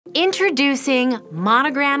Introducing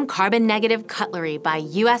Monogram Carbon-Negative Cutlery by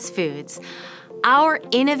US Foods, our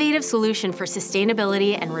innovative solution for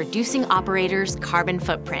sustainability and reducing operators' carbon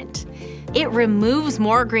footprint. It removes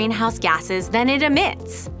more greenhouse gases than it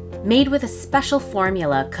emits. Made with a special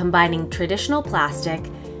formula combining traditional plastic,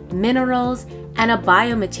 minerals, and a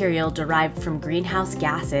biomaterial derived from greenhouse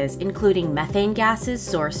gases, including methane gases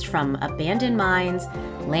sourced from abandoned mines,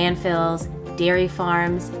 landfills, dairy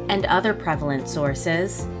farms, and other prevalent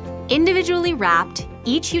sources. Individually wrapped,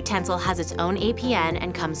 each utensil has its own APN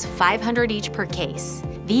and comes 500 each per case.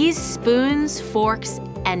 These spoons, forks,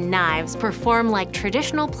 and knives perform like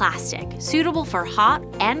traditional plastic, suitable for hot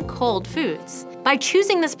and cold foods. By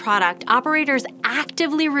choosing this product, operators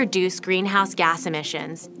actively reduce greenhouse gas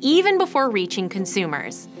emissions, even before reaching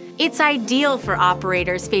consumers. It's ideal for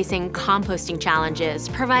operators facing composting challenges,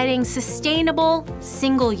 providing sustainable,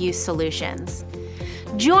 single-use solutions.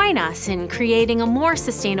 Join us in creating a more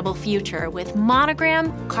sustainable future with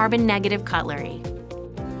Monogram Carbon-Negative Cutlery.